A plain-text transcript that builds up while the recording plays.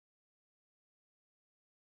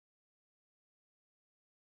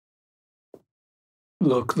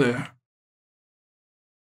Look there,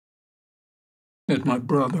 at my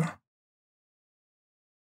brother.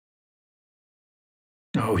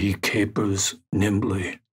 How he capers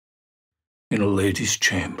nimbly in a lady's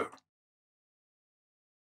chamber,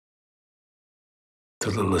 to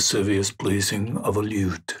the lascivious pleasing of a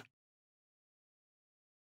lute.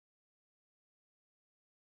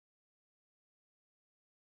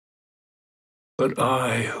 But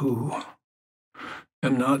I, who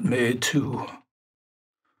am not made to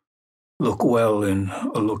look well in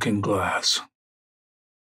a looking-glass,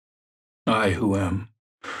 I who am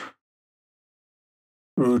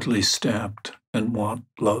rudely stamped and want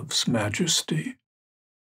love's majesty,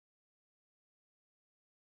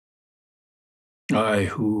 I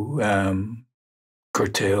who am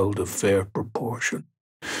curtailed of fair proportion,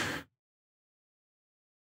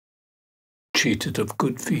 cheated of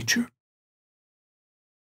good feature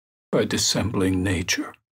by dissembling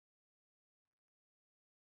nature,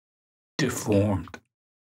 deformed,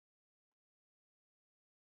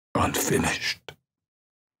 unfinished,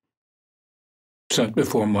 sent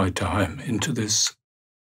before my time into this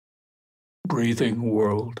breathing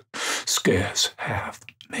world scarce half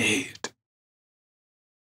made.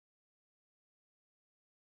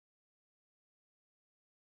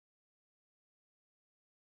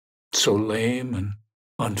 So lame and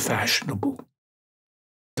unfashionable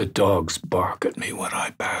that dogs bark at me when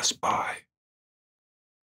I pass by.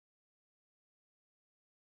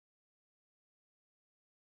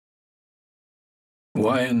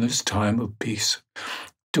 Why in this time of peace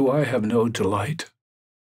do I have no delight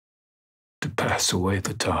to pass away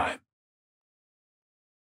the time,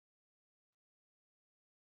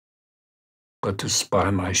 but to spy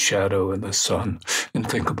my shadow in the sun and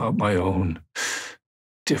think about my own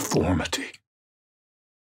deformity?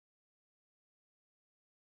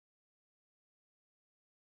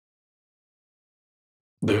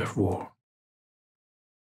 Therefore,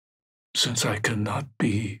 since I cannot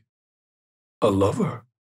be a lover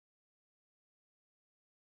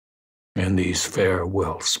in these fair,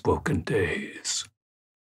 well-spoken days,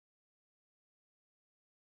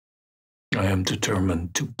 I am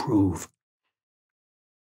determined to prove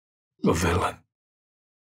a villain.